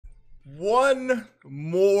One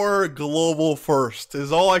more global first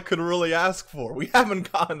is all I could really ask for. We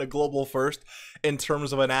haven't gotten a global first in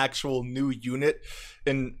terms of an actual new unit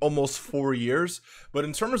in almost 4 years. But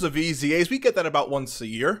in terms of EZAs, we get that about once a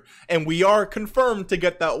year. And we are confirmed to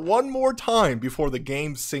get that one more time before the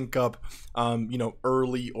games sync up,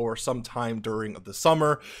 early or sometime during the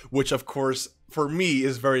summer, which of course for me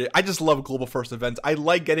is I just love global first events. I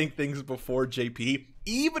like getting things before JP.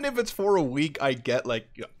 Even if it's for a week, I get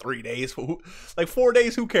 3 days, 4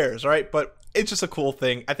 days, who cares, right? But it's just a cool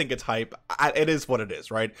thing. I think it's hype. It is what it is,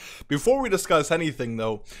 right? Before we discuss anything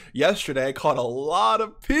though, yesterday I caught a lot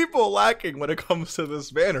of people lacking when it comes to this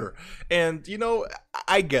banner. And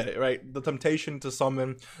I get it, right? The temptation to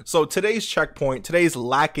summon. So today's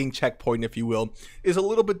lacking checkpoint, if you will, is a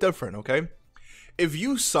little bit different, okay? If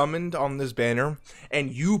you summoned on this banner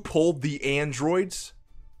and you pulled the androids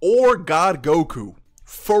or God Goku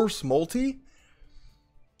first multi,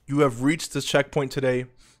 you have reached this checkpoint today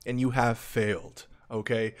and you have failed,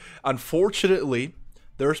 okay? Unfortunately,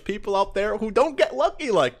 there's people out there who don't get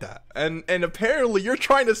lucky like that. And apparently you're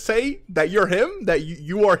trying to say that you're him, that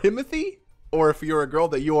you are Himothy, or if you're a girl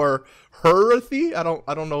that you are Herothy. I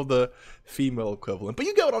don't know the female equivalent, but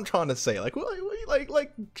you get what I'm trying to say. Like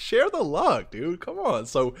share the luck, dude. Come on.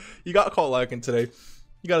 So you got caught lacking today.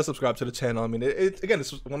 You got to subscribe to the channel. I mean, again,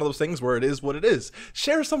 it's one of those things where it is what it is.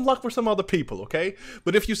 Share some luck for some other people, okay?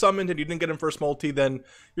 But if you summoned and you didn't get in first multi, then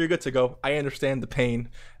you're good to go. I understand the pain.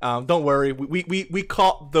 Don't worry. We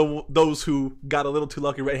caught those who got a little too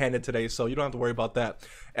lucky red-handed today, so you don't have to worry about that.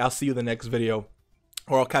 I'll see you in the next video.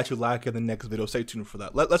 Or I'll catch you lacking in the next video. Stay tuned for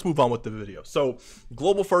that. Let's move on with the video. So,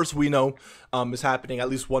 global first, we know, is happening at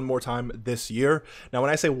least one more time this year. Now, when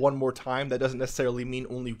I say one more time, that doesn't necessarily mean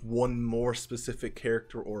only one more specific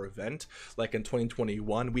character or event. Like in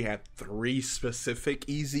 2021, we had 3 specific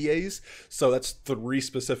EZAs. So that's 3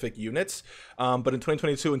 specific units. But in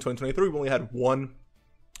 2022 and 2023, we only had one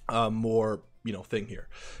more, thing here.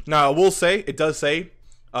 Now, I will say, it does say,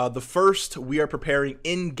 the first, we are preparing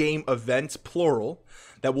in-game events, plural,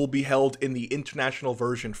 that will be held in the international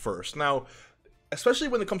version first. Now, especially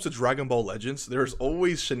when it comes to Dragon Ball Legends, there's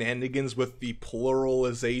always shenanigans with the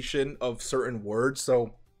pluralization of certain words.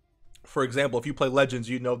 So, for example, if you play Legends,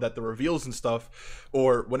 you know that the reveals and stuff,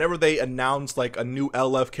 or whenever they announce like a new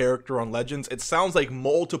LF character on Legends, it sounds like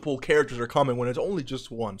multiple characters are coming when it's only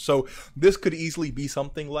just one. So this could easily be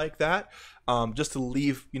something like that, just to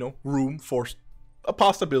leave, room for a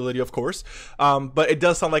possibility, of course, but it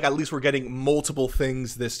does sound like at least we're getting multiple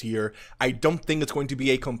things this year. I don't think it's going to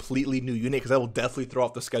be a completely new unit because that will definitely throw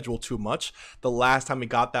off the schedule too much. The last time we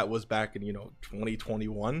got that was back in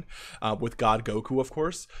 2021 with God Goku, of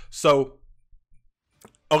course. So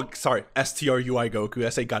STRUI Goku. I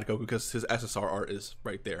say God Goku because his SSR art is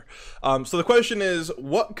right there. So the question is,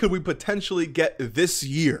 what could we potentially get this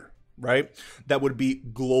year, right? That would be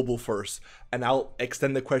global first. And I'll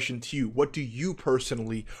extend the question to you. What do you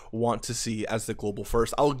personally want to see as the global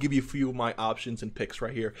first? I'll give you a few of my options and picks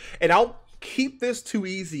right here. And I'll keep this to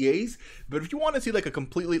EZAs, but if you want to see like a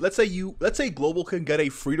completely, let's say global can get a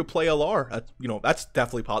free-to-play LR, that's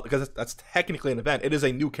definitely possible because that's technically an event. It is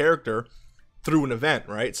a new character through an event,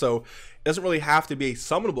 right? So it doesn't really have to be a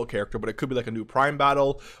summonable character, but it could be like a new Prime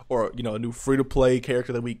Battle or, a new free-to-play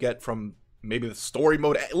character that we get from maybe the story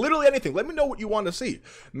mode, literally anything. Let me know what you want to see.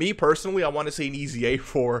 Me personally, I want to see an EZA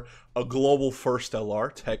for a global first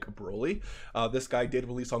LR, Tech Broly. This guy did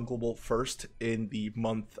release on global first in the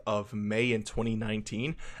month of May in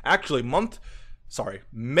 2019. Actually,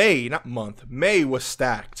 May, not month. May was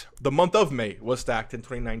stacked. The month of May was stacked in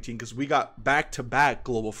 2019 because we got back-to-back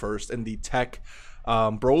global first in the Tech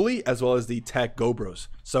Broly as well as the Tech Gobros.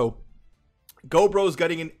 So Gobros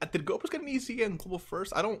getting in. Did Gobros get an EZA in global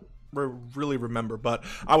first? I don't really remember, but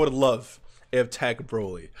I would love if Tech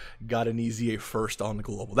Broly got an EZA first on the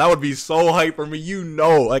global. That would be so hype for me.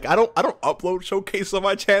 I don't upload showcase on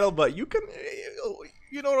my channel, but you can,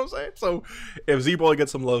 you know what I'm saying? So if Z-Broly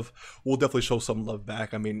gets some love, we'll definitely show some love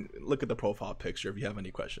back. I mean, look at the profile picture if you have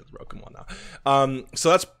any questions, bro. Come on now. So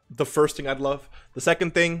that's the first thing I'd love. The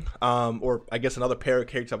second thing, or I guess another pair of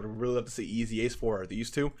characters I would really love to see EZAs for are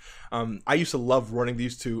these two. I used to love running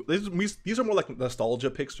these two. These are more like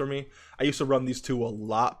nostalgia picks for me. I used to run these two a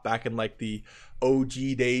lot back in like the OG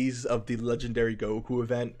days of the Legendary Goku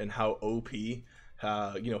event and how OP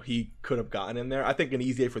he could have gotten in there. I think an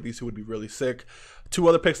EZA for these two would be really sick. 2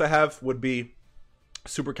 other picks I have would be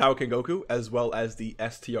Super Kaioken Goku as well as the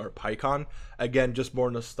STR Pikkon. Again, just more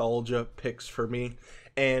nostalgia picks for me.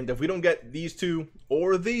 And if we don't get these two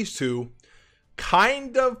or these two,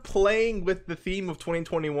 kind of playing with the theme of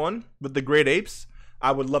 2021 with the Great Apes,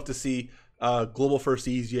 I would love to see global first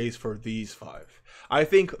EZAs for these 5. I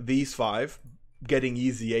think these 5 getting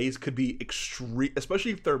EZAs could be extreme,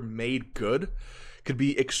 especially if they're made good, could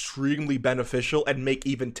be extremely beneficial and make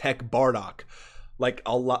even Tech Bardock like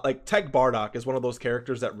a lot. Like Tech Bardock is one of those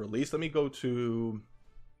characters that released. Let me go to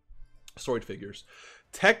Storied Figures.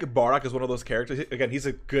 Tech Bardock is one of those characters. Again, he's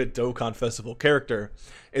a good Dokkan Festival character.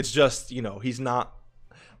 It's just, you know, he's not.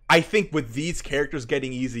 I think with these characters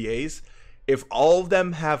getting EZAs, if all of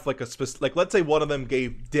them have like a specific, like let's say one of them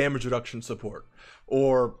gave damage reduction support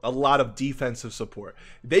or a lot of defensive support,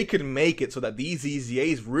 they could make it so that these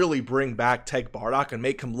EZAs really bring back Tech Bardock and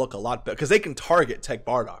make him look a lot better, because they can target Tech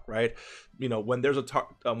Bardock, right? You know, when there's a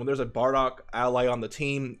Bardock ally on the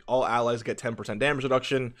team, all allies get 10% damage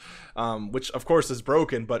reduction, which of course is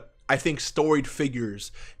broken, but I think Storied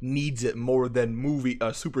Figures needs it more than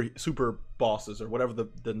super bosses or whatever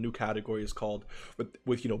the new category is called,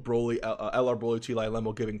 with you know, Broly, LR Broly, T-Lai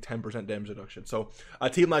Lemo giving 10% damage reduction. So a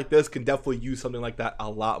team like this can definitely use something like that a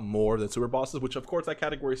lot more than super bosses, which of course that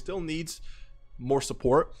category still needs more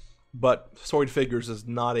support. But Storied Figures is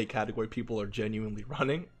not a category people are genuinely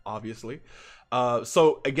running, obviously.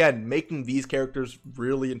 So again, making these characters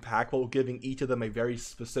really impactful, giving each of them a very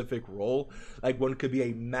specific role. Like one could be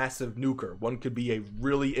a massive nuker, one could be a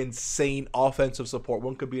really insane offensive support,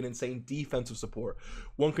 one could be an insane defensive support,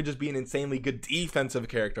 one could just be an insanely good defensive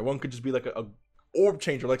character, one could just be like a orb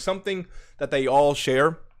changer, like something that they all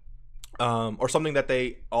share, or something that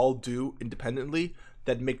they all do independently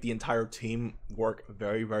that make the entire team work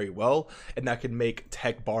very, very well, and that can make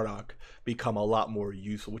Tech Bardock become a lot more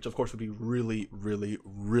useful, which of course would be really, really,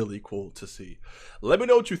 really cool to see. Let me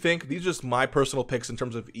know what you think. These are just my personal picks in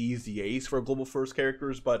terms of EZAs for global first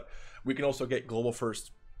characters, but we can also get global first,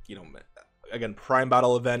 you know, again, Prime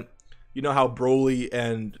Battle event. You know how Broly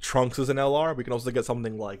and Trunks is an LR? We can also get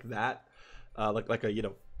something like that, like a, you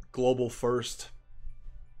know, global first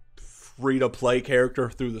free-to-play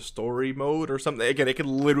character through the story mode or something. Again, it can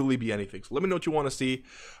literally be anything. So let me know what you want to see,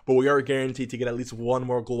 but we are guaranteed to get at least one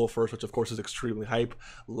more global first, which of course is extremely hype.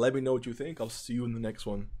 Let me know what you think. I'll see you in the next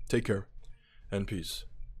one. Take care and peace.